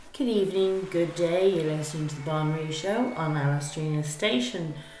Good evening, good day. You're listening to the Bon Marie Show on Alistrina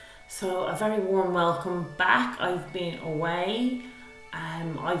Station. So a very warm welcome back. I've been away.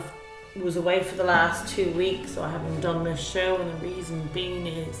 I was away for the last 2 weeks, so I haven't done this show, and the reason being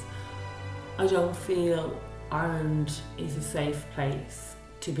is I don't feel Ireland is a safe place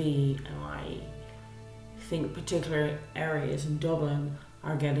to be, and I think particular areas in Dublin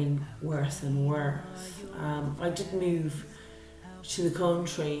are getting worse and worse. I did move to the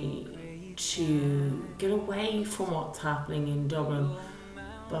country to get away from what's happening in Dublin,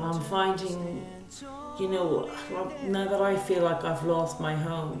 but I'm finding, now that I feel like I've lost my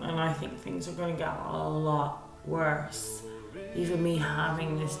home, and I think things are going to get a lot worse. Even me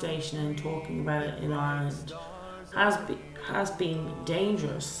having this station and talking about it in Ireland has been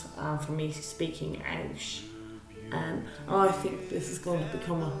dangerous for me speaking out, and I think this is going to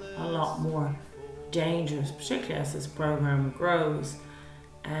become a lot more dangerous, particularly as this program grows,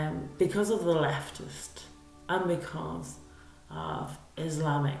 because of the leftist and because of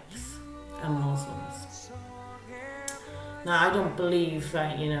Islamics and Muslims. Now, I don't believe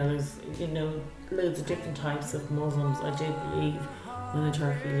that there's loads of different types of Muslims. I do believe when the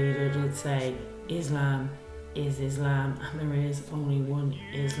Turkey leader did say Islam is Islam, and there is only one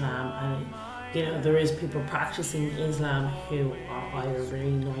Islam, and there is people practicing Islam who are either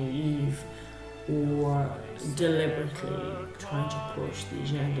very naive or deliberately trying to push the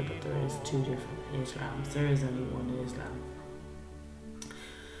agenda, but there is two different Islams. There is only one Islam.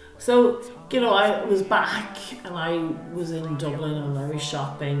 So, I was back and I was in Dublin and I was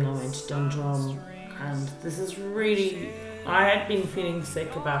shopping. I went to Dundrum, and this is really, I had been feeling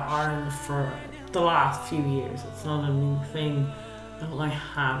sick about Ireland for the last few years. It's not a new thing that I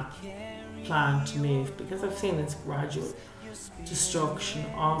had planned to move, because I've seen this gradual destruction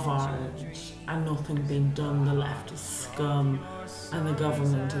of Ireland and nothing being done. The leftist scum and the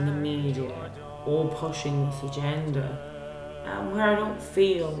government and the media all pushing this agenda, where I don't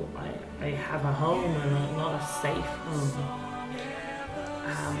feel I have a home, and I'm not a safe home,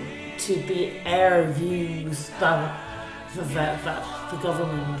 to be air views that the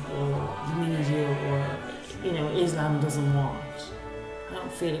government or the media or Islam doesn't want. I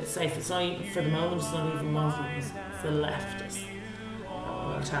don't feel it's safe. It's not even, for the moment, it's not even Muslims, it's the leftists that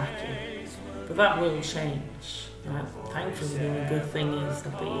will attack you. But that will change. Thankfully, the only good thing is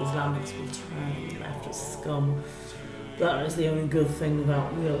that the Islamics will turn leftist scum. That is the only good thing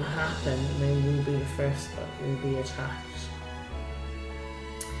that will happen, and they will be the first that will be attacked.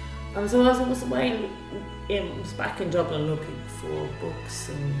 So as I was away, I was back in Dublin looking for books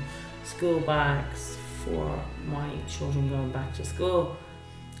and school bags for my children going back to school.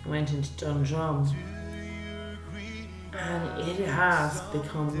 I went into Dundrum, and it has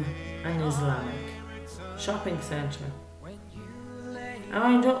become an Islamic shopping centre.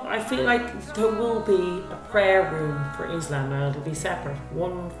 And I feel like there will be a prayer room for Islam. Now, it'll be separate,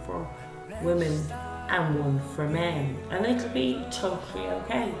 one for women and one for men, and it'll be totally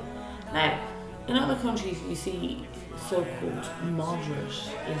okay. Now, in other countries you see so-called moderate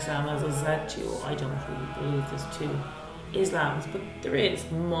Islam. As I said to you, I don't really believe there's two Islams, but there is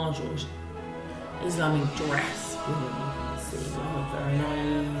moderate Islamic dress women you can see, if they're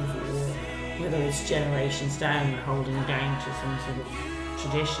naive or whether it's generations down they're holding down to some sort of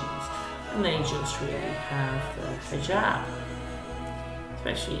traditions, and they just really have the hijab,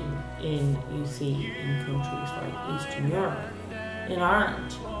 especially you see in countries like Eastern Europe. In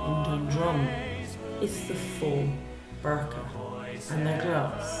Ireland, in Dundrum, it's the full burqa and the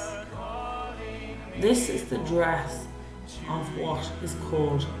gloves. This is the dress of what is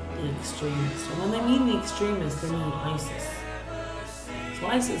called the extremists. And when they mean the extremists, they mean ISIS. So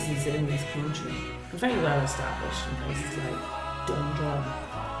ISIS is in this country, very well established in places like Dundrum.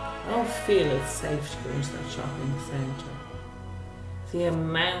 I don't feel it's safe to go into that shopping centre. The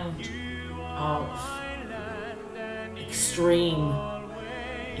amount of extreme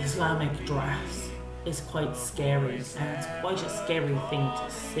Islamic dress is quite scary, and it's quite a scary thing to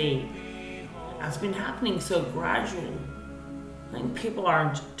see. It's been happening so gradual. I think people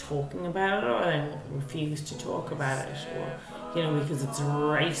aren't talking about it, or they refuse to talk about it, or because it's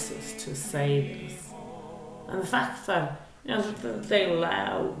racist to say this. And the fact that that they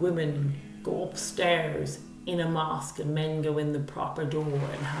allow women go upstairs in a mosque and men go in the proper door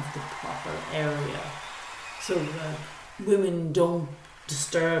and have the proper area, so that women don't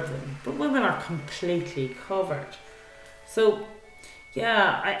disturb them, but women are completely covered. So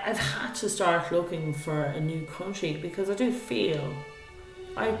I've had to start looking for a new country, because I do feel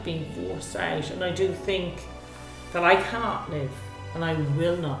I've been forced out, and I do think that I cannot live and I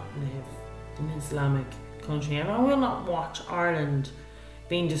will not live in an Islamic country, and I will not watch Ireland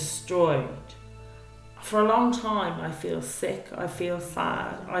being destroyed. For a long time I feel sick, I feel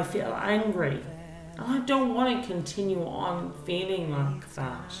sad, I feel angry, and I don't want to continue on feeling like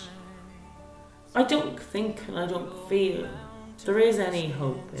that. I don't think and I don't feel there is any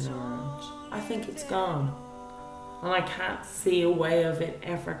hope in Ireland. I think it's gone, and I can't see a way of it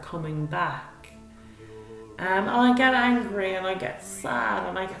ever coming back. And I get angry and I get sad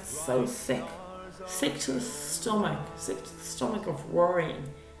and I get so sick to the stomach of worrying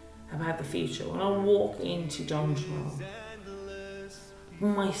about the future. When I walk into Donegal,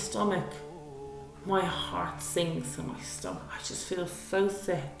 my stomach, my heart sinks in my stomach. I just feel so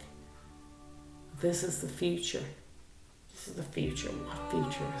sick. This is the future. This is the future. What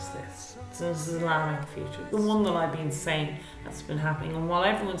future is this? It's an Islamic future. The one that I've been saying that's been happening. And while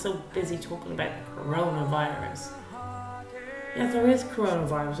everyone's so busy talking about the coronavirus, yeah, there is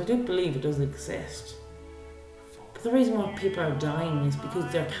coronavirus. I do believe it does exist. But the reason why people are dying is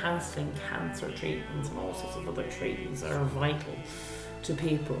because they're cancelling cancer treatments and all sorts of other treatments that are vital to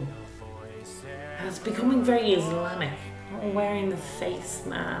people. And it's becoming very Islamic. Not wearing the face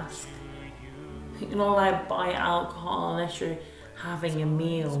mask. You're not allowed to buy alcohol unless you're having a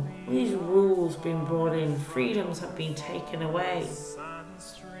meal. All these rules being brought in, freedoms have been taken away.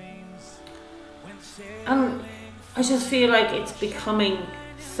 And I just feel like it's becoming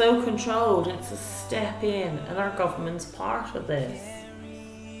so controlled. It's a step in, and our government's part of this.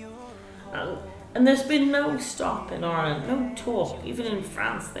 And there's been no stop in Ireland, no talk. Even in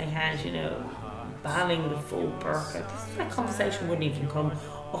France they had, banning the full burqa. That conversation wouldn't even come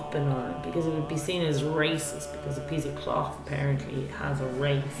up in Ireland because it would be seen as racist, because a piece of cloth apparently has a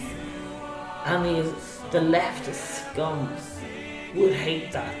race. And the leftist scum would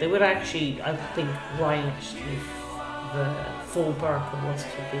hate that. They would actually, I think, riot if the full burqa was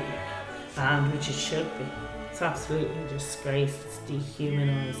to be banned, which it should be. It's absolutely a disgrace. It's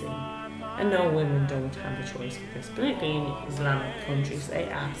dehumanising. And no, women don't have a choice with this. Particularly in Islamic countries, they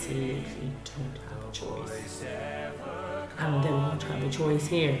absolutely don't have a choice. And they won't have a choice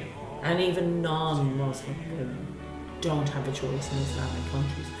here. And even non-Muslim women don't have a choice in Islamic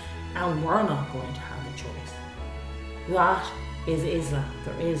countries. And we're not going to have a choice. That is Islam.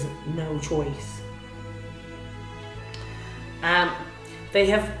 There is no choice. They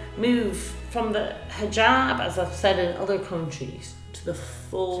have moved from the hijab, as I've said, in other countries, to the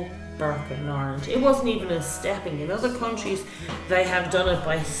full burqa in Ireland. It wasn't even a stepping. In other countries, they have done it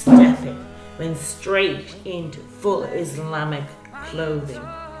by stepping. Went straight into full Islamic clothing.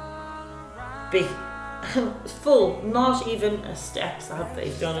 Full, not even a steps have they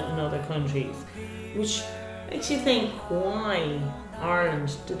done it in other countries. Which makes you think, why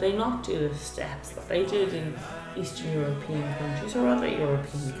Ireland did they not do the steps that they did in Eastern European countries or other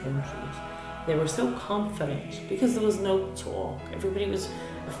European countries? They were so confident because there was no talk. Everybody was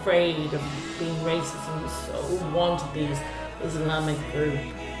afraid of being racist and so wanted these Islamic group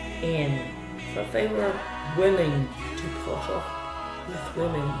in. So they were willing to put up with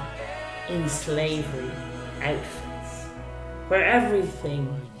women in slavery outfits, where everything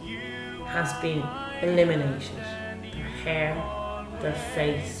has been eliminated. Their hair, their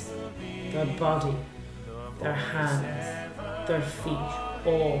face, their body, their hands, their feet,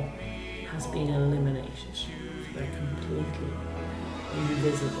 all has been eliminated. They're completely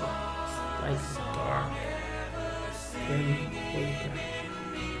invisible, like dark, grim.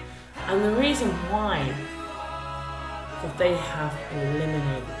 And the reason why that they have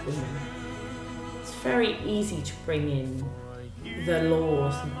eliminated women, it's very easy to bring in the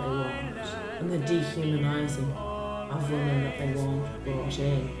laws that they want and the dehumanising of women that they want brought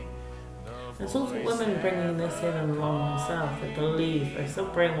in. And it's also women bringing this in along themselves. They believe, they're so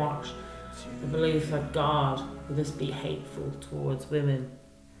brainwashed, they believe that God will just be hateful towards women.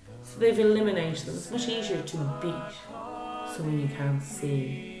 So they've eliminated them. It's much easier to beat someone you can't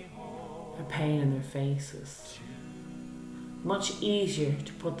see. Their pain in their faces. Much easier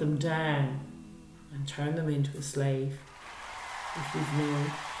to put them down and turn them into a slave if you've no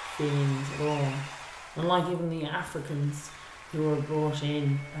feelings at all. Unlike even the Africans who were brought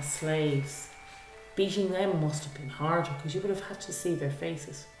in as slaves, beating them must have been harder because you would have had to see their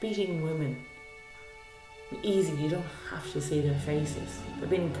faces. Beating women, easy, you don't have to see their faces. They're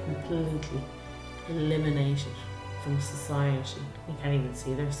being completely eliminated from society. You can't even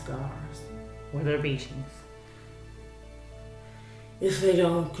see their scars or their beatings if they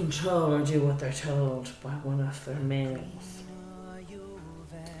don't control or do what they're told by one of their males.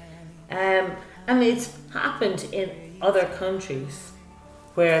 And it's happened in other countries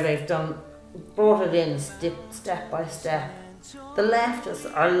where they've brought it in step by step. The leftists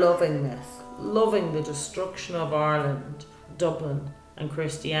are loving this, loving the destruction of Ireland, Dublin and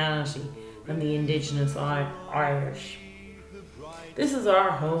Christianity than the indigenous Irish. This is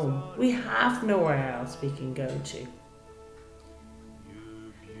our home. We have nowhere else we can go to.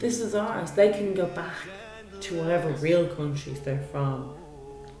 This is ours. They can go back to whatever real countries they're from.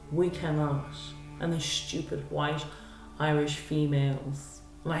 We cannot. And the stupid white Irish females,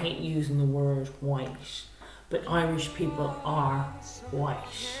 and I hate using the word white, but Irish people are white.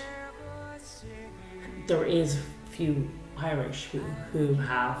 There is few Irish who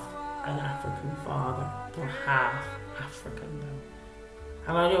have an African father. They're half African though.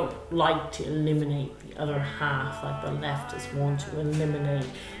 And I don't like to eliminate the other half like the leftists want to eliminate,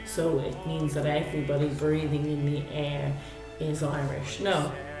 so it means that everybody breathing in the air is Irish.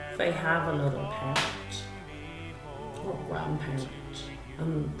 No, they have another parent or grandparent,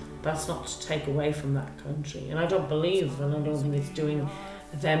 and that's not to take away from that country. And I don't believe, and I don't think it's doing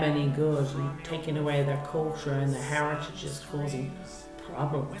them any good, and taking away their culture and their heritage is causing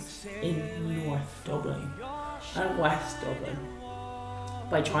problems in North Dublin and West Dublin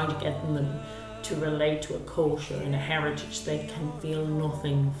by trying to get them to relate to a culture and a heritage they can feel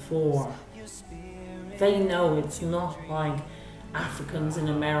nothing for. They know it's not like Africans in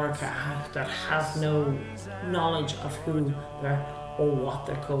America that have no knowledge of who their or what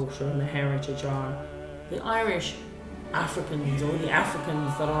their culture and their heritage are. The Irish Africans, or the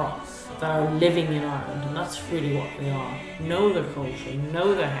Africans that are living in Ireland, and that's really what they are, know their culture,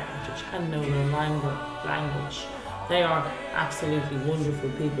 know their heritage, and know their language. They are absolutely wonderful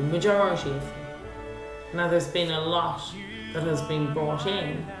people, majority of them. Now there's been a lot that has been brought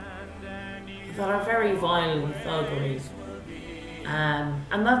in that are very vile and thuggery,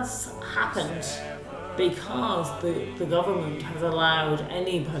 and that's happened because the government has allowed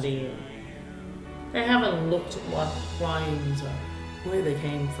anybody in. They haven't looked at what crimes or where they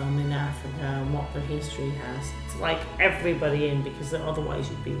came from in Africa and what their history has. It's like everybody in, because otherwise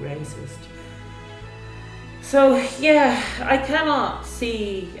you'd be racist. So yeah, I cannot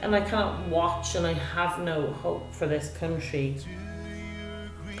see and I cannot watch, and I have no hope for this country.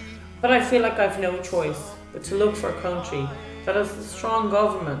 But I feel like I've no choice but to look for a country that has a strong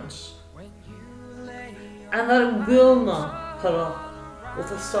government and that it will not put up with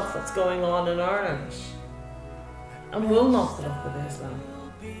the stuff that's going on in Ireland, and will not put up with Islam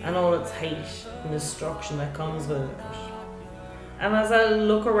and all its hate and destruction that comes with it. And as I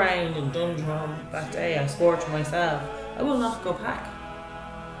look around in Dundrum that day, I swore to myself, I will not go back.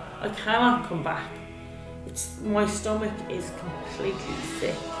 I cannot come back. My stomach is completely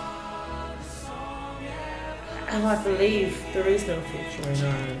sick. And I believe there is no future in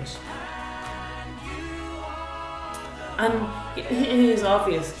Ireland. And it is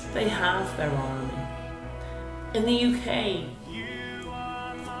obvious they have their army. In the UK,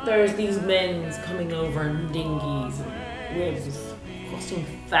 there's these men coming over in dinghies and ribs, costing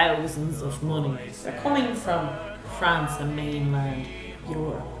thousands of money. They're coming from France and mainland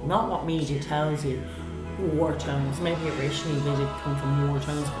Europe. Not what media tells you, war zones. Maybe originally they did come from war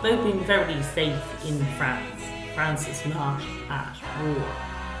zones, but they've been very safe in France. France is not at war.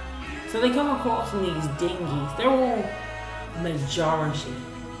 So they come across in these dinghies. They're all majority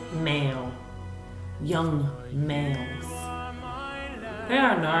male, young males. They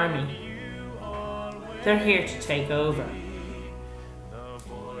are an army. They're here to take over.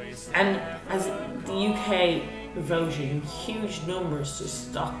 And as the UK voted in huge numbers to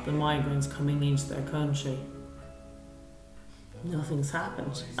stop the migrants coming into their country, nothing's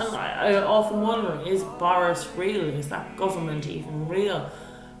happened. And I often wonder, is Boris real? Is that government even real?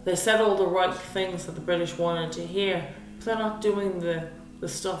 They said all the right things that the British wanted to hear, but they're not doing the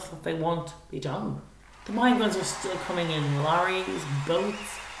stuff that they want to be done. The migrants are still coming in lorries,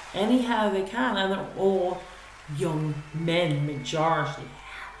 boats, anyhow they can, and they're all young men, majority,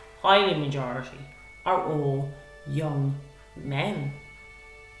 highly majority, are all young men.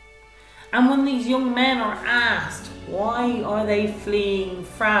 And when these young men are asked why are they fleeing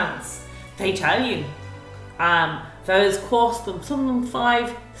France, they tell you that it's cost them, some of them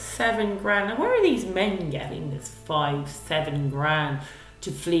 5-7 grand. Now where are these men getting this 5-7 grand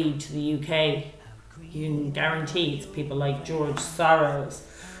to flee to the UK? You can guarantee it's people like George Soros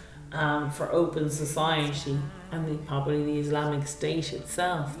for open society, and probably the Islamic State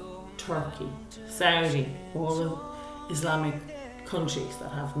itself, Turkey, Saudi, all the Islamic countries that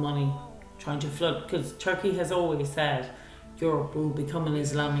have money trying to flood, because Turkey has always said Europe will become an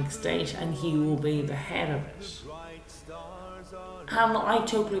Islamic State and he will be the head of it. And I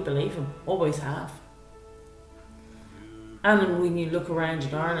totally believe him, always have. And when you look around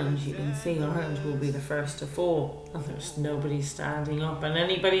at Ireland, you can see Ireland will be the first to fall, and there's nobody standing up, and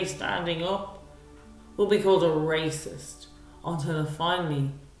anybody standing up will be called a racist until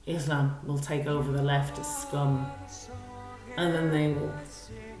finally Islam will take over the leftist scum, and then they will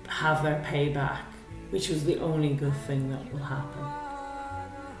have their payback, which was the only good thing that will happen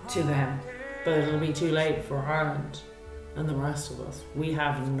to them. But it'll be too late for Ireland and the rest of us. We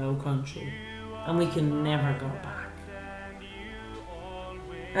have no country, and we can never go back.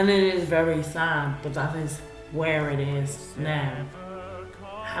 And it is very sad, but that is where it is now,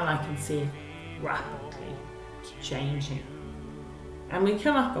 and I can see it rapidly changing. And we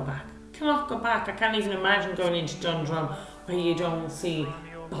cannot go back. Cannot go back. I can't even imagine going into Dundrum where you don't see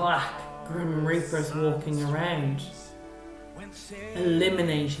black Grim Reapers walking around,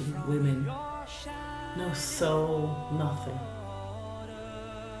 eliminating women. No soul, nothing.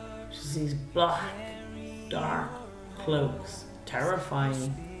 Just these black, dark cloaks,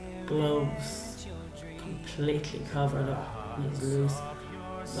 terrifying gloves, completely covered up with loose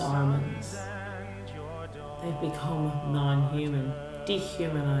garments. They've become non-human,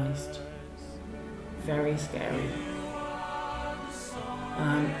 dehumanized, very scary.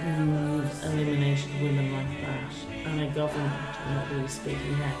 And you've eliminated women like that, and a government are not really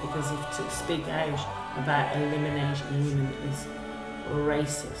speaking out, because if to speak out about eliminating women is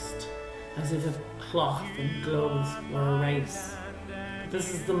racist, as if a cloth and gloves were a race. But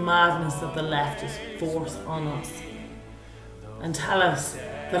this is the madness that the leftists force on us, and tell us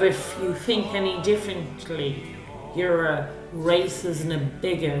that if you think any differently, you're a racist and a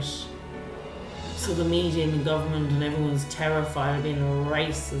bigot. So the media and the government and everyone's terrified of being a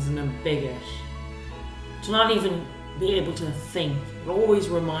racist and a bigot. To not even be able to think. It always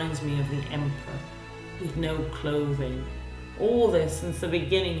reminds me of the emperor with no clothing. All this since the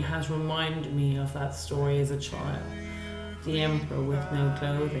beginning has reminded me of that story as a child. The emperor with no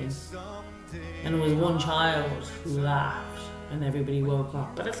clothing. And it was one child who laughed and everybody woke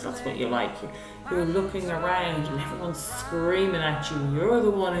up. But that's what you're like. You're looking around and everyone's screaming at you. You're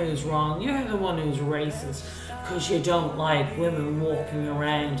the one who's wrong. You're the one who's racist because you don't like women walking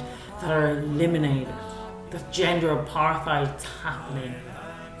around that are eliminated. That gender apartheid's happening.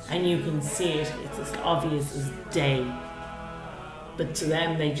 And you can see it. It's as obvious as day. But to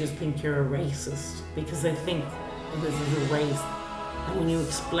them, they just think you're a racist because they think this is a race. And when you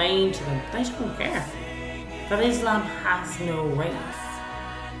explain to them, they don't care. That Islam has no race.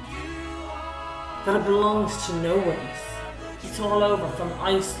 That it belongs to no race. It's all over from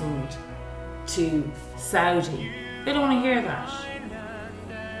Iceland to Saudi. They don't want to hear that.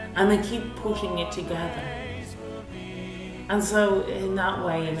 And they keep putting it together. And so in that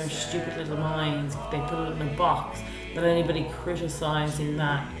way, in their stupid little minds, they put it in a box, that anybody criticising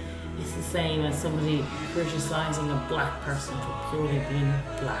that is the same as somebody criticising a black person for purely being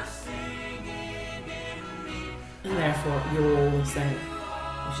black. And therefore, you're all the same,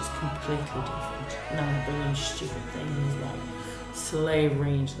 which is completely different. Now bringing stupid things like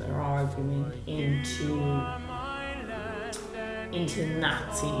slavery into their argument, into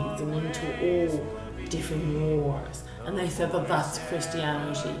Nazis and into all different wars. And they said that that's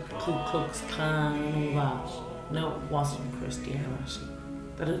Christianity, Ku Klux Klan and all that. No, it wasn't Christianity.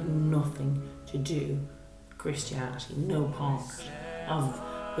 That had nothing to do with Christianity. No part of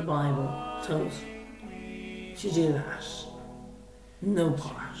the Bible told to do that. No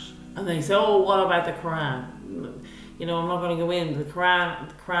part. And they say, oh, what about the Quran? You know, I'm not going to go in. The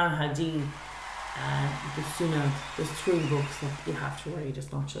Quran Hadith, the Sunnah, there's 3 books that you have to read.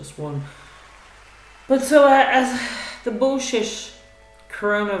 It's not just one. But so as the bullshit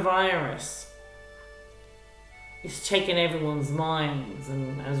coronavirus is taking everyone's minds,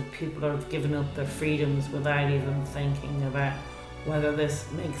 and as people are giving up their freedoms without even thinking about whether this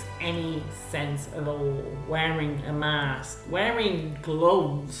makes any sense at all, wearing a mask, wearing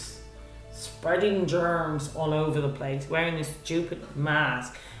gloves, spreading germs all over the place, wearing this stupid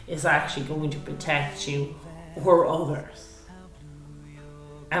mask is actually going to protect you or others.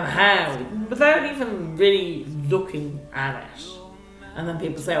 And how? Without even really looking at it. And then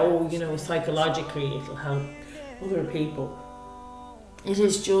people say, oh, you know, psychologically it'll help other people. It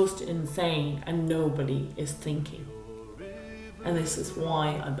is just insane, and nobody is thinking. And this is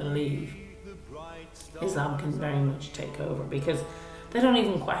why I believe Islam can very much take over, because they don't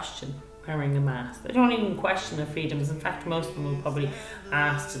even question wearing a mask. They don't even question their freedoms. In fact, most of them will probably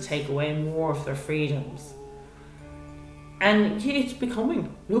ask to take away more of their freedoms. And it's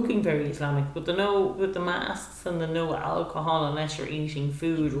looking very Islamic, with the masks and the no alcohol unless you're eating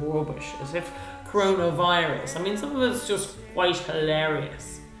food rubbish, as if coronavirus. I mean, some of it's just quite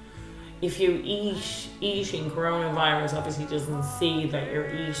hilarious. If you eating coronavirus obviously doesn't see that you're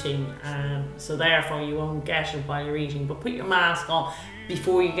eating, so therefore you won't get it while you're eating. But put your mask on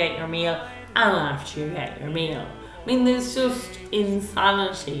before you get your meal and after you get your meal. I mean, there's just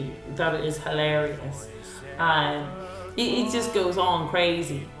insanity that is hilarious. It just goes on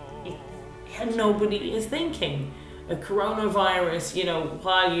crazy. And nobody is thinking. A coronavirus,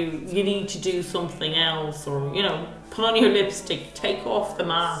 while you need to do something else, or, put on your lipstick, take off the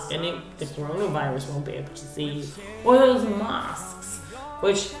mask, and the coronavirus won't be able to see you. Or those masks,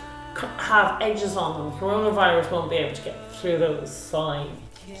 which have edges on them, coronavirus won't be able to get through those sides.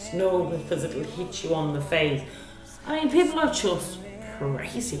 No, because it'll hit you on the face. I mean, people are just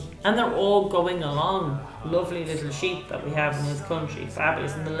crazy, and they're all going along. Lovely little sheep that we have in this country,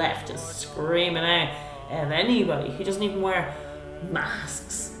 fabulous, and the left is screaming out at anybody who doesn't even wear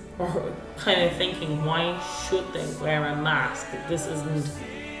masks, or kind of thinking, why should they wear a mask? This isn't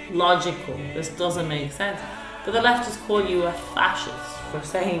logical, this doesn't make sense. But the leftists call you a fascist for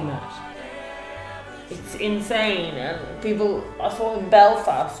saying that. It's insane. And people, I saw in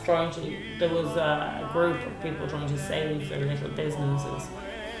Belfast there was a group of people trying to save their little businesses,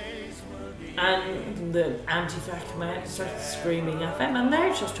 and the Antifa came out and started screaming at them, and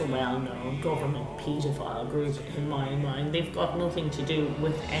they're just a well-known government paedophile group in my mind. They've got nothing to do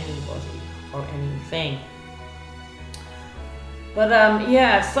with anybody or anything. But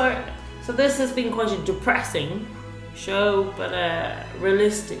so this has been quite a depressing show, but a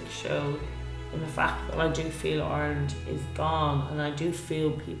realistic show, in the fact that I do feel Ireland is gone, and I do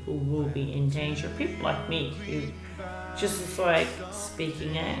feel people will be in danger. People like me who just like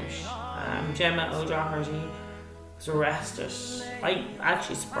speaking out. Gemma O'Doherty was arrested. I'm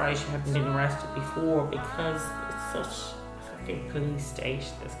actually surprised she hadn't been arrested before, because it's such a fucking police state,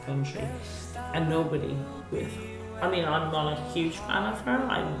 this country, and nobody with. I mean, I'm not a huge fan of her.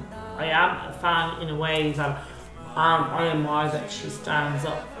 I am a fan in a way that I admire that she stands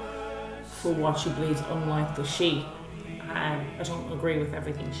up for what she believes, unlike the sheep. I don't agree with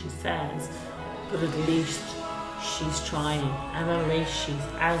everything she says, but at least she's trying, and at least she's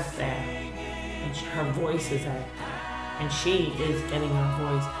out there, and her voice is out there, and she is getting her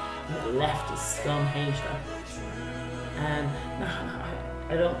voice, and the leftist scum hate her. And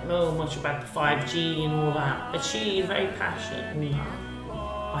I don't know much about the 5G and all that, but she is very passionate, and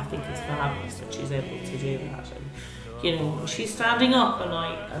I think it's fabulous that she's able to do that. And she's standing up, and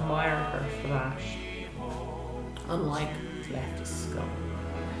I admire her for that, unlike leftist scum.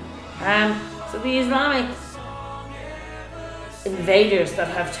 So the Islamic invaders that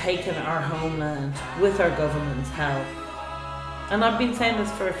have taken our homeland with our government's help, and I've been saying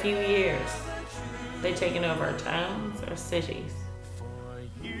this for a few years, they've taken over our towns, our cities,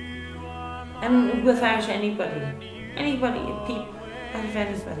 and without anybody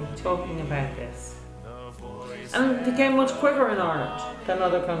talking about this. And it became much quicker in Ireland than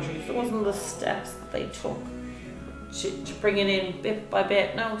other countries. It wasn't the steps that they took to bring it in bit by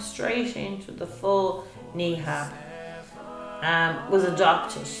bit. No, straight into the full niqab was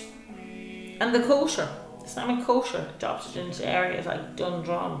adopted. And the culture, Islamic culture, adopted into areas like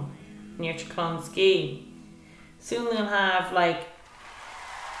Dundrum, near Clonskee. Soon they'll have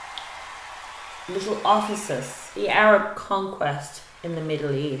little offices, the Arab conquest in the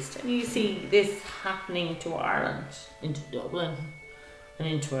Middle East, and you see this happening to Ireland, into Dublin, and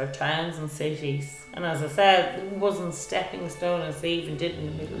into our towns and cities. And as I said, it wasn't stepping stone as they even did in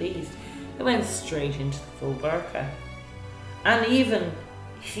the Middle East. It went straight into the full burqa. And even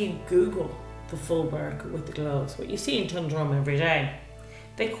if you Google the full burqa with the gloves, what you see in Dundrum every day,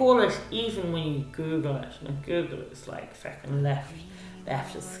 they call it, even when you Google it, and Google is like fucking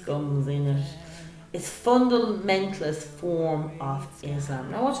leftist scums in it, it's fundamentalist form of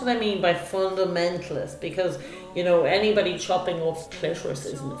Islam. Now, what do they mean by fundamentalist? Because, anybody chopping off clitoris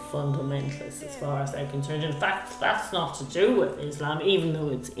isn't a fundamentalist as far as they're concerned. In fact, that's not to do with Islam, even though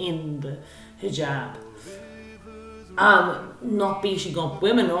it's in the hijab. Not beating up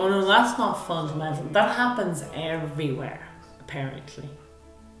women, oh no, that's not fundamental. That happens everywhere, apparently.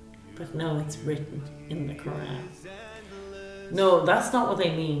 But no, it's written in the Quran. No, that's not what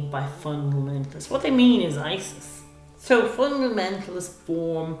they mean by fundamentalist. What they mean is ISIS. So fundamentalist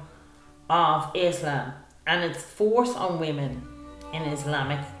form of Islam and its force on women in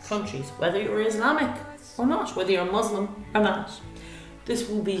Islamic countries, whether you're Islamic or not, whether you're Muslim or not. This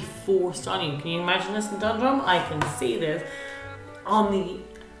will be forced on you. Can you imagine this in Dundrum? I can see this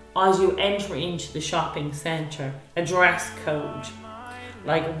as you enter into the shopping centre, a dress code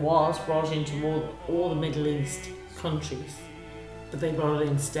like it was brought into all the Middle East countries. But they brought it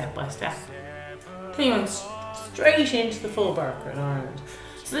in step by step. Then you went straight into the full burqa in Ireland.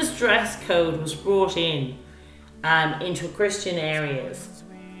 So this dress code was brought in into Christian areas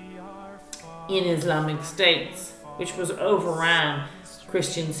in Islamic states, which was overran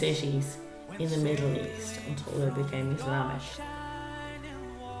Christian cities in the Middle East until they became Islamic.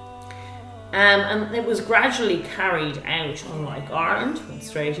 And it was gradually carried out, unlike Ireland, went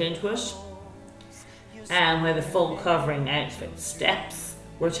straight into it, where the full covering outfit steps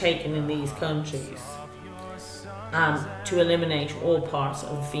were taken in these countries to eliminate all parts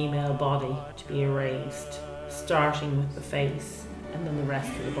of the female body to be erased, starting with the face and then the rest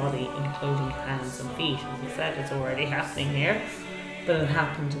of the body, including hands and feet. As I said, it's already happening here, but it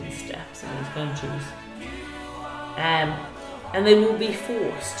happened in the steps in these countries. And they will be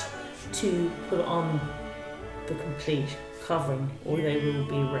forced to put on the complete covering or they will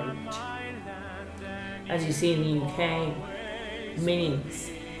be raped. As you see in the UK,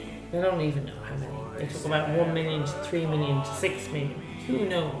 millions, they don't even know how many. They talk about 1 million to 3 million to 6 million. Who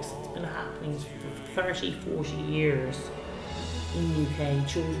knows? It's been happening for 30, 40 years in the UK.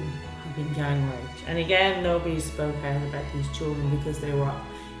 Children have been gang raped. And again, nobody spoke out about these children because they were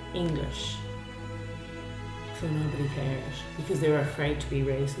English. So nobody cared because they were afraid to be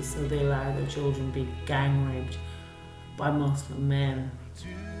racist, so they allowed their children to be gang raped by Muslim men.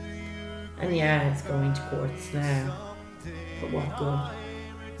 And yeah, it's going to courts now, but what good?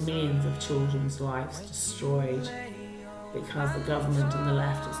 Millions of children's lives destroyed because the government and the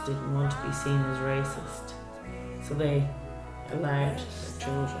leftists didn't want to be seen as racist, so they allowed their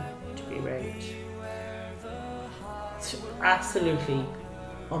children to be raped. It's absolutely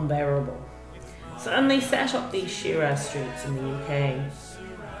unbearable. So, and they set up these Shira streets in the UK,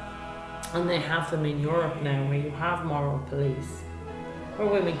 and they have them in Europe now, where you have moral police, where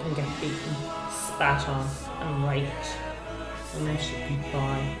women can get beaten, spat on, and raped unless you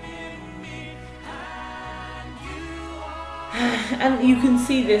comply. And you can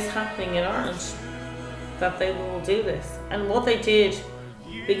see this happening in Ireland, that they will do this. And what they did,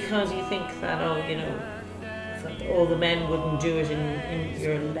 because you think that, oh, you know, all the men wouldn't do it in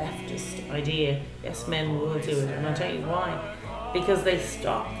your leftist idea. Yes, men will do it, and I'll tell you why. Because they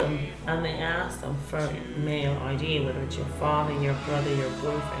stop them and they ask them for male ID, whether it's your father, your brother, your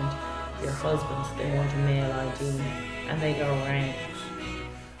boyfriend, your husband, they want a male ID, and they go around.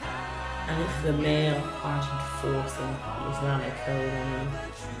 And if the male aren't enforcing the Islamic code on you,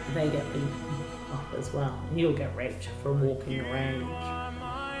 they get beaten up as well. And you'll get raped for walking around.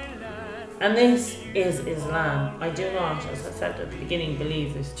 And this is Islam. I do not, as I said at the beginning,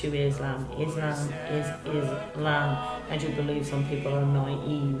 believe there's two Islam. Islam is Islam. I do believe some people are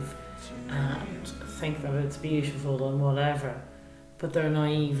naive and think that it's beautiful and whatever, but their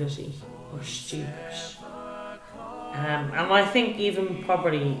naivety or stupid. And I think even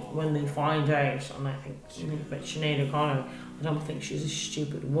probably when they find out, and I think about Sinead O'Connor, I don't think she's a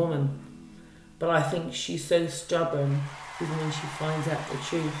stupid woman, but I think she's so stubborn, even when she finds out the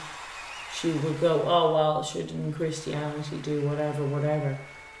truth. She will go, oh well, shouldn't Christianity do whatever,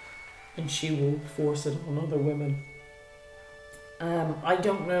 and she will force it on other women. I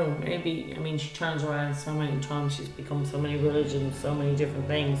don't know, maybe, I mean, she turns around so many times, she's become so many religions, so many different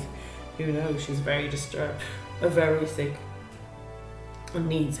things. Who knows, she's very disturbed, very sick, and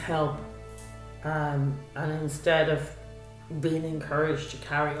needs help. And instead of being encouraged to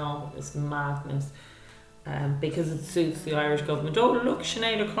carry on with this madness, because it suits the Irish government. Oh, look,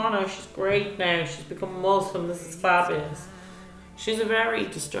 Sinead O'Connor, she's great now, she's become Muslim, this is fabulous. She's very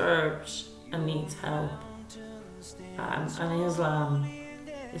disturbed and needs help. And Islam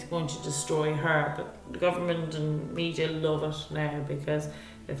is going to destroy her, but the government and media love it now because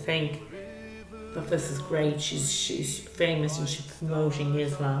they think that this is great. She's famous and she's promoting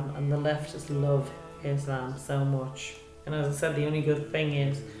Islam, and the leftists love Islam so much. And as I said, the only good thing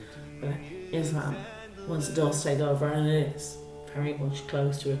is that Islam, once it does take over, and it is very much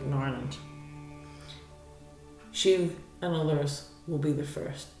close to it in Ireland, she and others will be the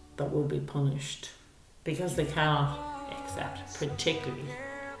first that will be punished because they cannot accept, particularly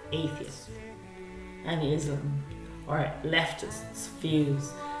atheists and Islam or leftists'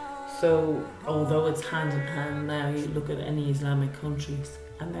 views. So although it's hand in hand now, you look at any Islamic countries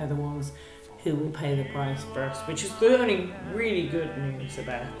and they're the ones who will pay the price first, which is the only really good news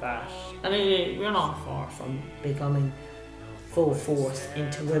about that. And we're not far from becoming full force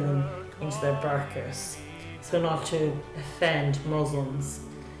into women, into their burqas. So not to offend Muslims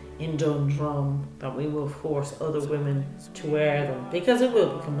in Dundrum, that we will force other women to wear them, because it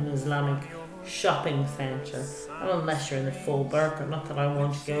will become an Islamic shopping centre. And unless you're in the full burqa, not that I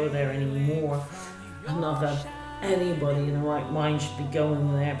want to go there anymore, and not that anybody in the right mind should be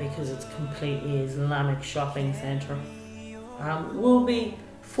going there because it's completely Islamic shopping centre, will be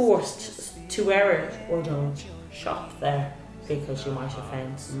forced to wear it or don't shop there because you might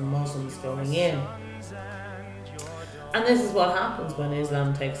offend some Muslims going in. And this is what happens when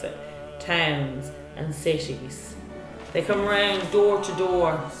Islam takes towns and cities. They come around door to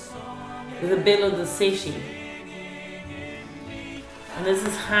door with a bill of the city. And this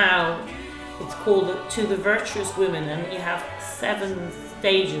is how it's called To the Virtuous Women, and you have 7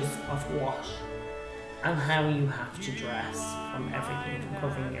 stages of what and how you have to dress, from everything from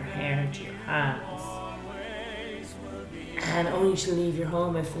covering your hair to your hands, and only to leave your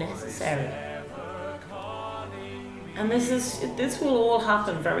home if necessary. And this will all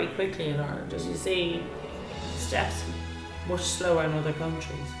happen very quickly in Ireland, as you see. Steps much slower in other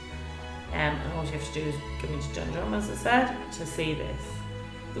countries, and all you have to do is go into Dundrum, as I said, to see this.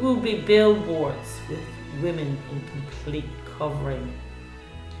 There will be billboards with women in complete covering,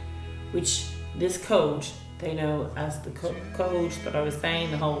 which this code they know as the code that I was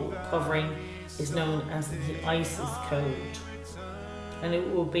saying, the whole covering is known as the ISIS code, and it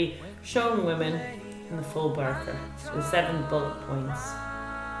will be showing women in the full burqa with 7 bullet points.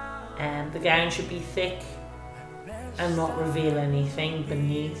 And the gown should be thick and not reveal anything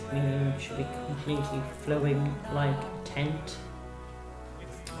beneath, meaning it should be completely flowing like a tent.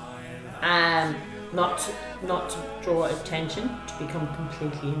 And not to draw attention, to become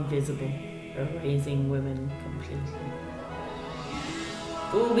completely invisible, erasing women completely.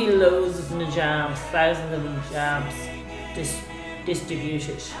 There will be loads of hijabs, thousands of hijabs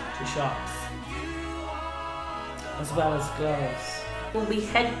distributed to shops, as well as gloves. There will be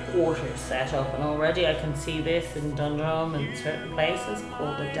headquarters set up, and already I can see this in Dundrum and certain places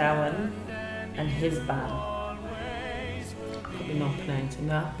called the Dowan and Hisban. Probably not pronouncing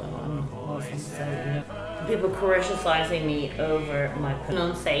that, but I'm not awesome saying it. People criticising me over my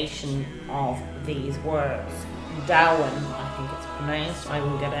pronunciation of these words. Dowan, I think it's pronounced. I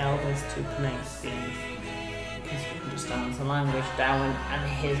will get elders to pronounce these because you understand the language. Dowan and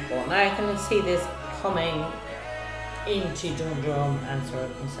Hisban. Now I can see this coming into Dundrum and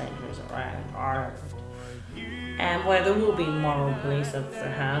certain centres around Ireland, and where there will be moral police, as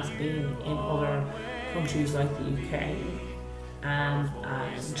there has been in other countries like the UK and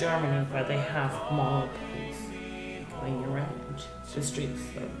Germany, where they have moral police going around the streets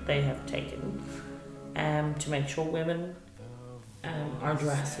that they have taken to make sure women are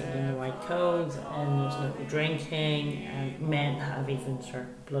dressing in the right clothes, and there's no drinking, and men have even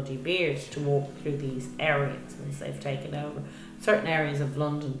certain bloody beards to walk through these areas since they've taken over certain areas of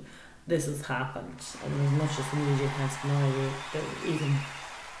London. This has happened, and as much as the media has denied it, that even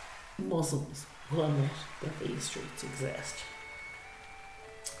Muslims will admit that these streets exist.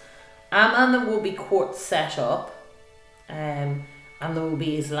 And there will be courts set up, and there will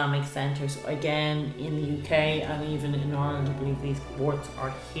be Islamic centres again in the UK and even in Ireland. I believe these courts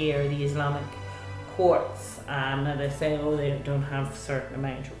are here, the Islamic courts. And they say, they don't have a certain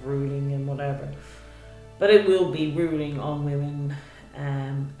amount of ruling and whatever, but it will be ruling on women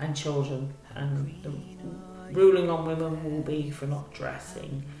and children. And the ruling on women will be for not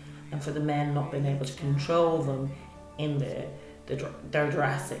dressing, and for the men not being able to control them in their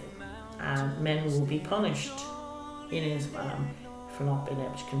dressing. And men will be punished in Islam for not being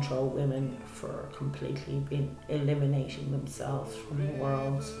able to control women, for completely eliminating themselves from the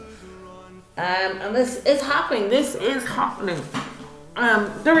world. And this is happening. There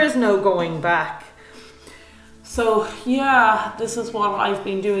is no going back. So yeah, this is what I've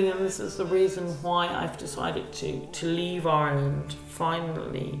been doing, and this is the reason why I've decided to leave Ireland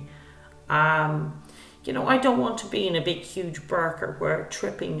finally. I don't want to be in a big huge burqa where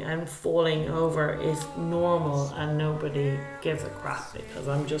tripping and falling over is normal and nobody gives a crap, because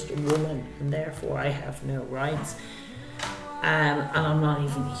I'm just a woman and therefore I have no rights, and I'm not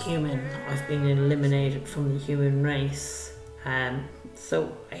even human. I've been eliminated from the human race,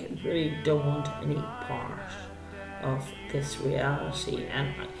 so I really don't want any part of this reality.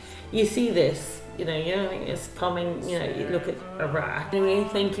 And you see this, it's coming, you look at Iraq. Anyway,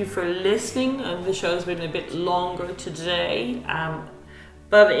 thank you for listening, and the show's been a bit longer today,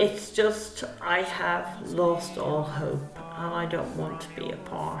 but it's just, I have lost all hope, and I don't want to be a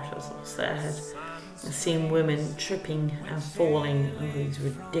part, as I've said, of seeing women tripping and falling in these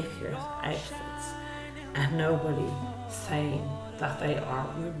ridiculous outfits, and nobody saying that they are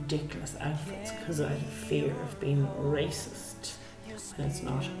ridiculous outfits because I fear of being racist. And it's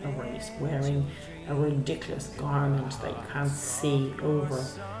not a race. Wearing a ridiculous garment that you can't see over,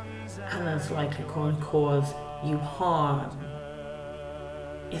 and that's likely going to cause you harm,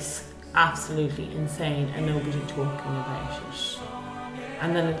 is absolutely insane, and nobody talking about it.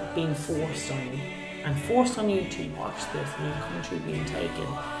 And then it being forced on you, and forced on you to watch this, and your country being taken,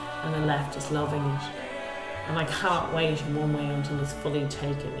 and the left is loving it. And I can't wait in one way until it's fully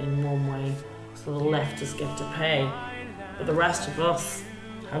taken in one way, so the leftists get to pay. But the rest of us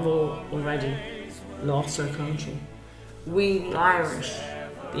have already lost their country. We, the Irish,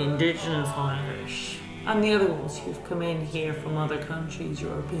 the indigenous Irish, and the other ones who've come in here from other countries,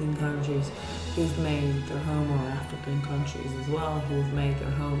 European countries, who've made their home, or African countries as well, who've made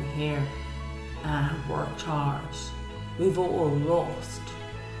their home here and worked hard. We've all lost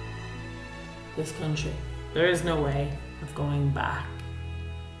this country. There is no way of going back.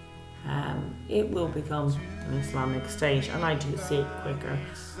 It will become an Islamic state, and I do see it quicker.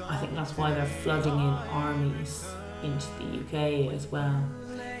 I think that's why they're flooding in armies into the UK as well.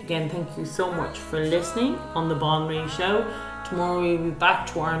 Again, thank you so much for listening on the Bon Marie Show. Tomorrow we'll be back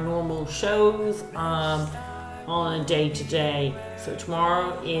to our normal shows on a day-to-day. So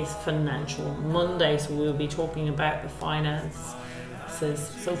tomorrow is Financial Monday, so we'll be talking about the finances.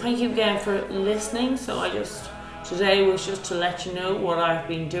 So thank you again for listening. Today was just to let you know what I've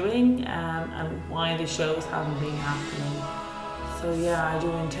been doing and why the shows haven't been happening. So yeah, I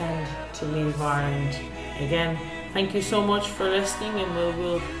do intend to leave Ireland. Again, thank you so much for listening, and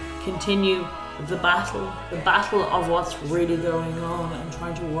we'll continue the battle of what's really going on and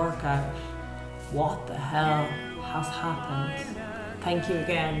trying to work out what the hell has happened. Thank you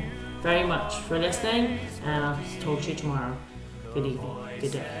again very much for listening, and I'll talk to you tomorrow. Good evening,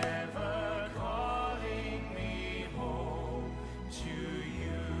 good day.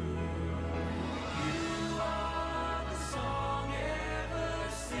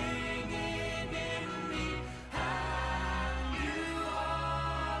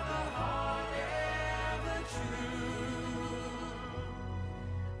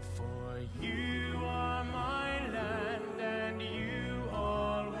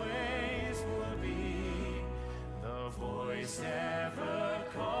 Ever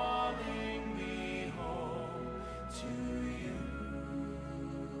calling me home to you.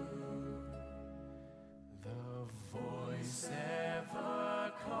 The voice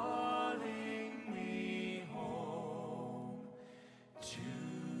ever calling me home to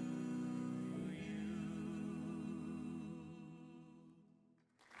you.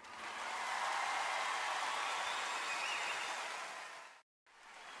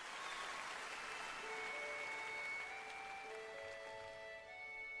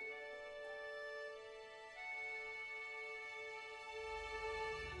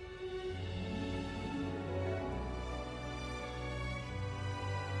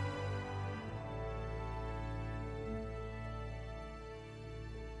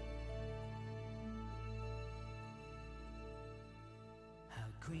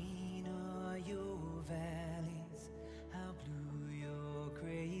 Green are your valleys, how blue your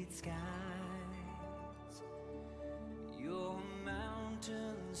great skies. Your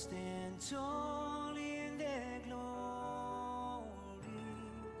mountains stand tall in their glory.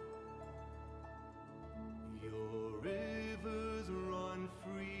 Your rivers run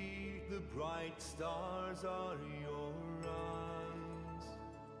free, the bright stars are your eyes.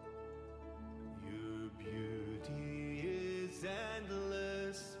 Your beauty is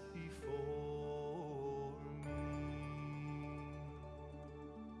endless before me.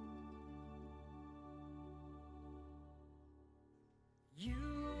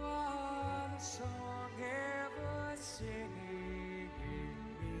 You are the song ever singing in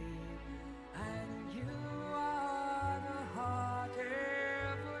me, and you are the heart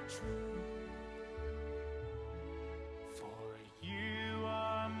ever true. For you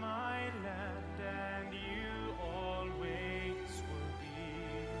are my land, and you always will be.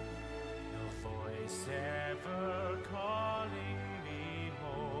 No voice ever calling me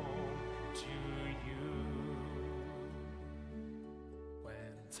home to you.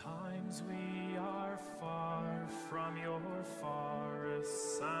 When times we are far from your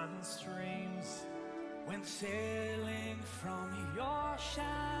forests and streams, When sailing from your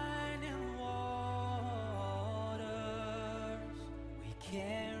shining waters, we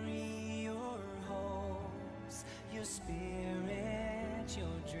carry your hopes, your spirit,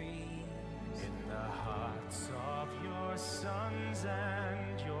 your dreams. in the hearts of your sons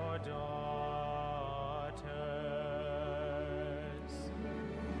and your daughters.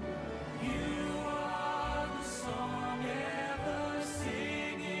 You are the song ever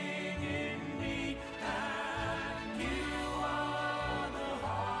singing in me, and you are the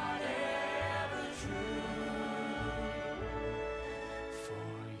heart ever true.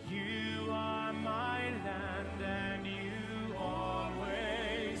 For you are my land, and you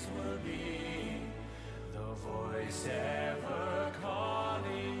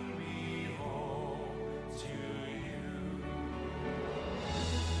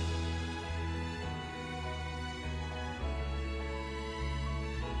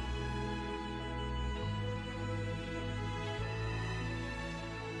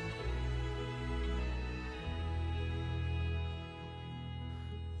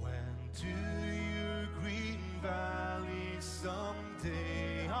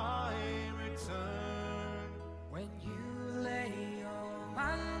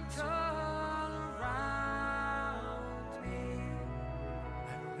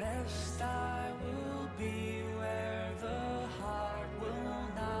rest I will be where the heart will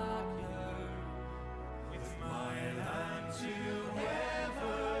not yearn. With my land to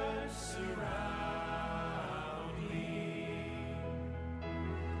ever surround me.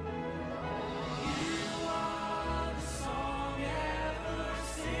 You are the song ever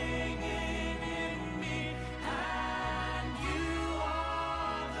singing in me, and you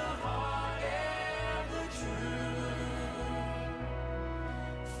are the heart ever true.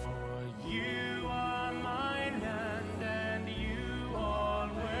 For you are my land, and you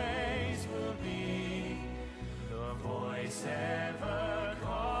always will be the voice ever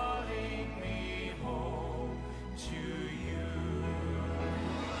calling me home to you.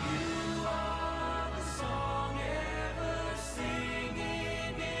 You are the song ever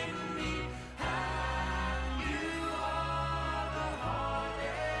singing in me, and you are the heart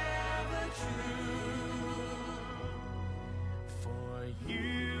ever true. For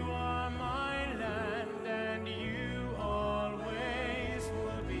you are my land, and you always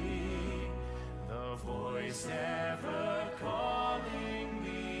will be the voice ever calling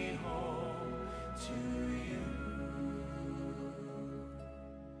me home to you.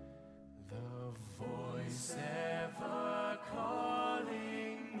 The voice ever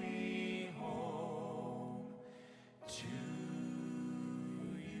calling me home to you.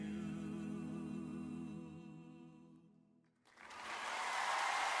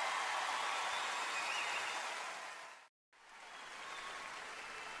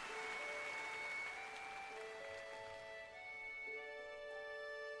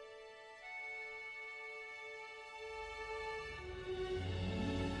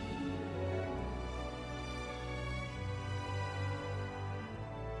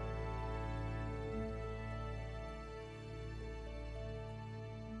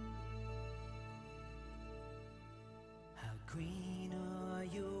 How green are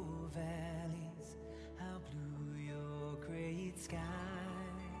your valleys, how blue your great skies.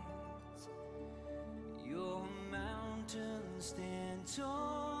 Your mountains stand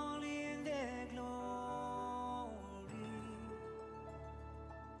tall in their glory.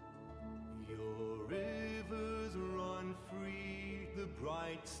 Your rivers run free, the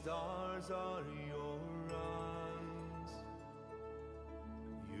bright stars are your eyes.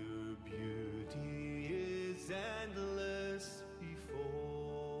 Your beauty is endless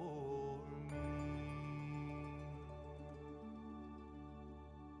before me.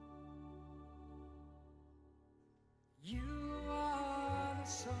 You are the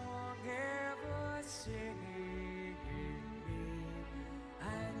song ever singing in me,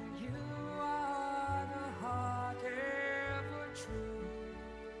 and you are the heart ever true.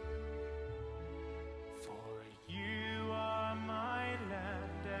 For you are my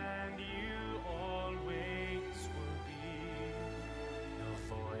land, and you always will be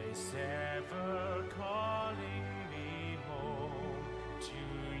the voice ever calling me home to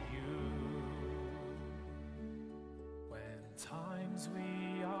you. When times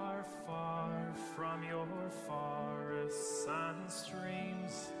we are far from your forests and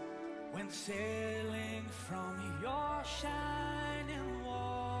streams, When sailing from your shining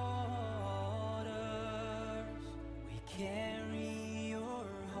waters, we carry your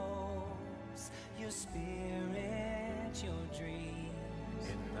hopes, your spirit, your dreams.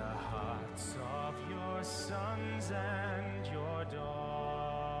 in the hearts of your sons and your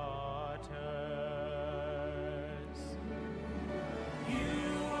daughters.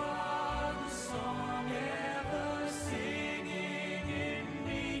 You are the song ever singing in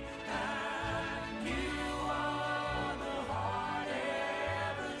me, and you are the heart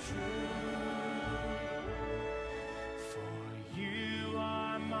ever true. For you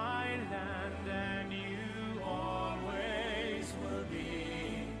are my land, and you always will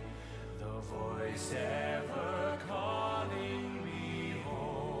be the voice ever calling me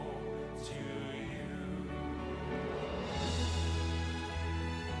home to you.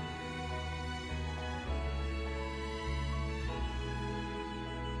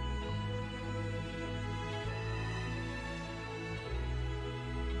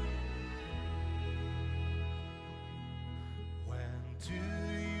 When to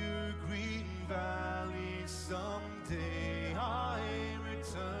your green valley someday I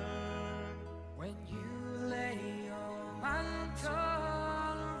return, When you lay your mantle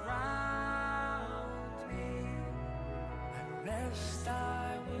around me, and rest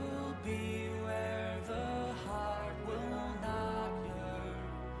I will be where the heart will not yearn.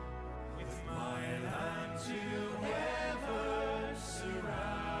 with my land to ever surround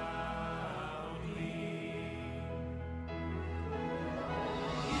me.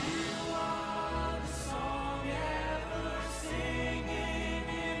 You are the song ever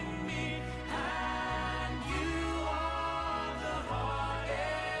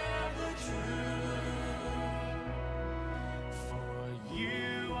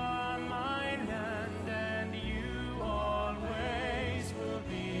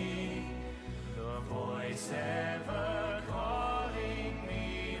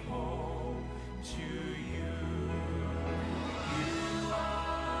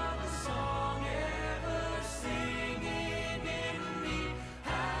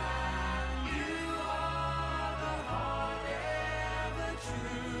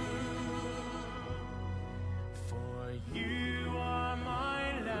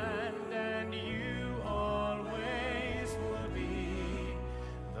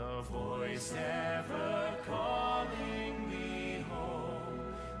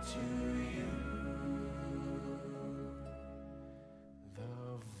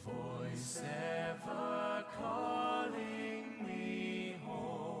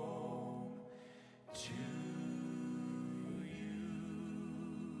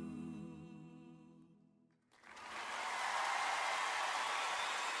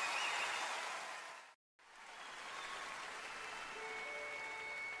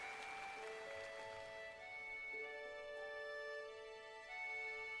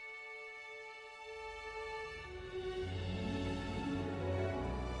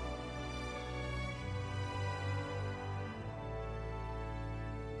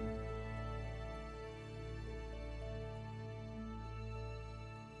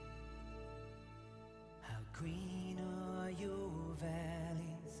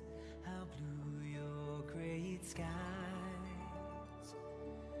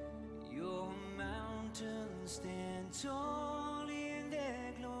stand tall in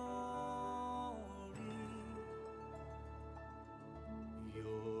their glory.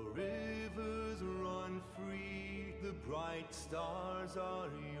 Your rivers run free, the bright stars are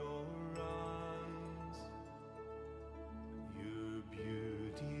your eyes. Your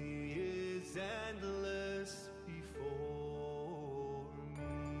beauty is endless before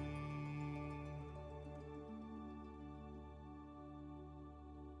me.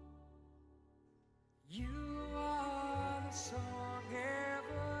 You are the song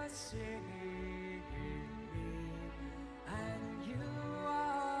ever singing in me, and you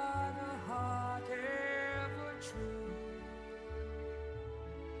are the heart ever true.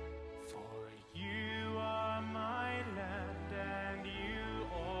 For you are my land, and you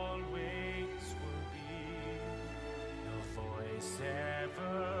always will be the voice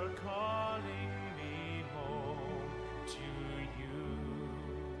ever calling me home to you.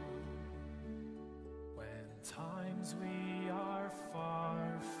 When times we are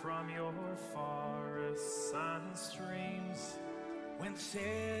far from your forests and streams, When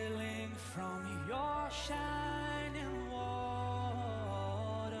sailing from your shining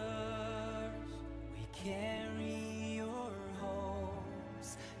waters, we carry your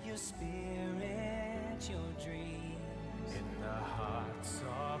hopes, your spirit, your dreams. in the hearts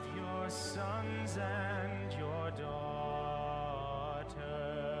of your sons and your daughters.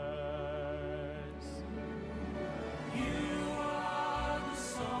 You are the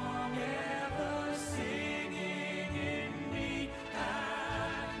song ever singing in me,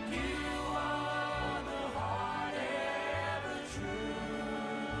 and you are the heart ever true.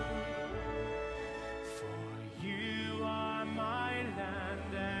 For you are my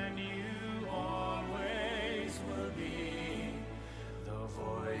land, and you always will be the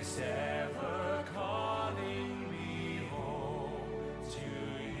voice ever calling me home to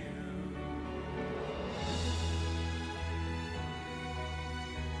you.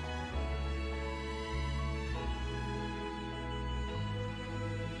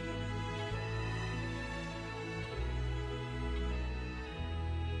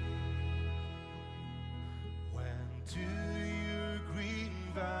 When to your green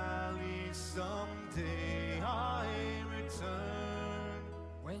valley someday I return,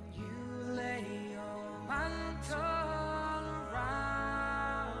 When you lay your mantle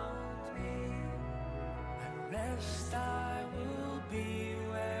around me, at rest I will be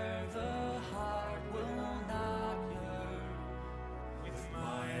where the heart will not yearn. with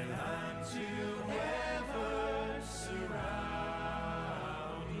my land to ever surround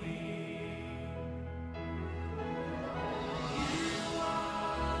me. You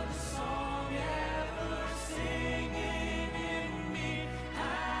are the song ever singing in me,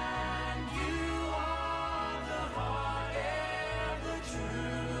 and you are the heart ever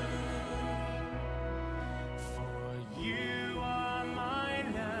true. For you are my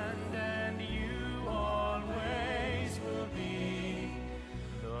land, and you always will be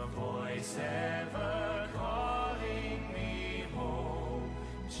the voice ever calling me home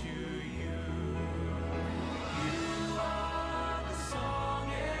to you. You are the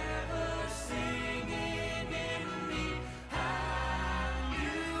song ever singing in me, and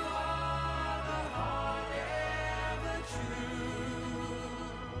you are the heart ever true.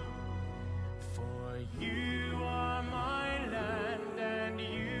 For you are my land, and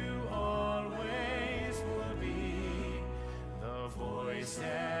you always will be the voice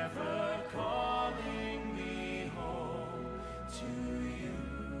ever calling me home to you.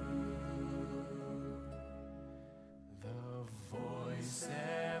 The voice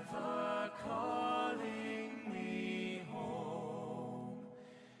ever calling me home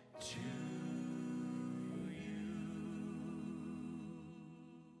to you.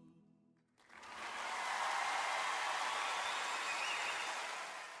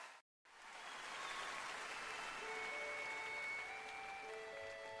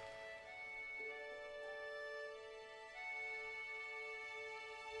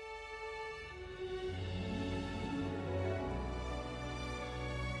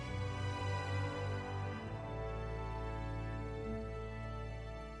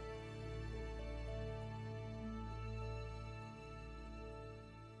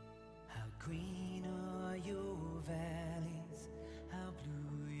 How green are your valleys, how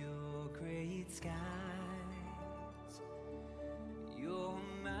blue your great skies. Your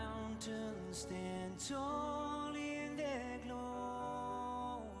mountains stand tall in their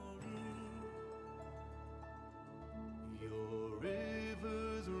glory. Your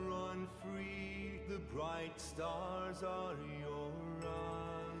rivers run free, the bright stars are your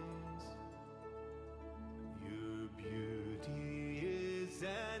eyes. Your beauty is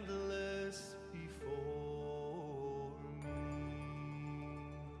endless before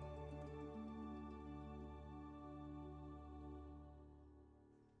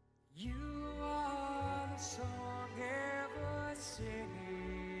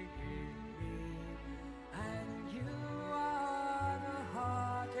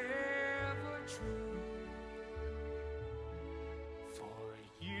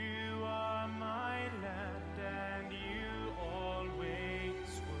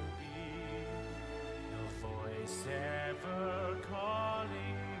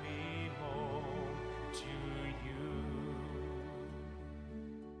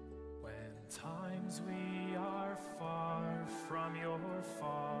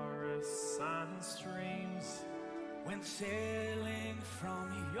sailing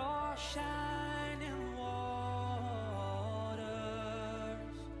from your shining waters.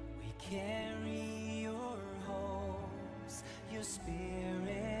 We carry your hopes, your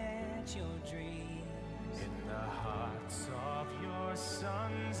spirit, your dreams. In the hearts of your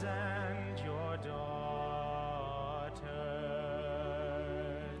sons and your daughters.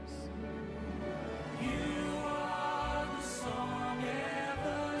 You are the song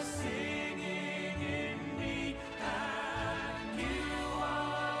ever singing in me, and you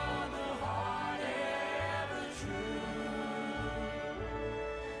are the heart ever true.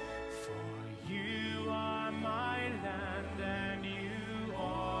 For you are my land, and you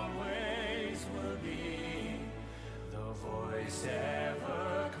always will be the voice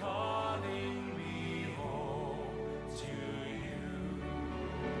ever calling me home to you.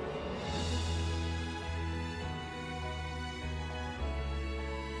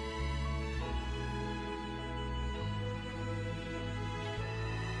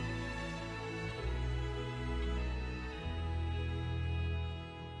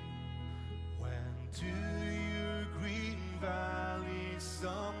 When to your green valley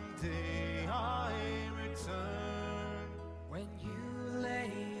someday I return,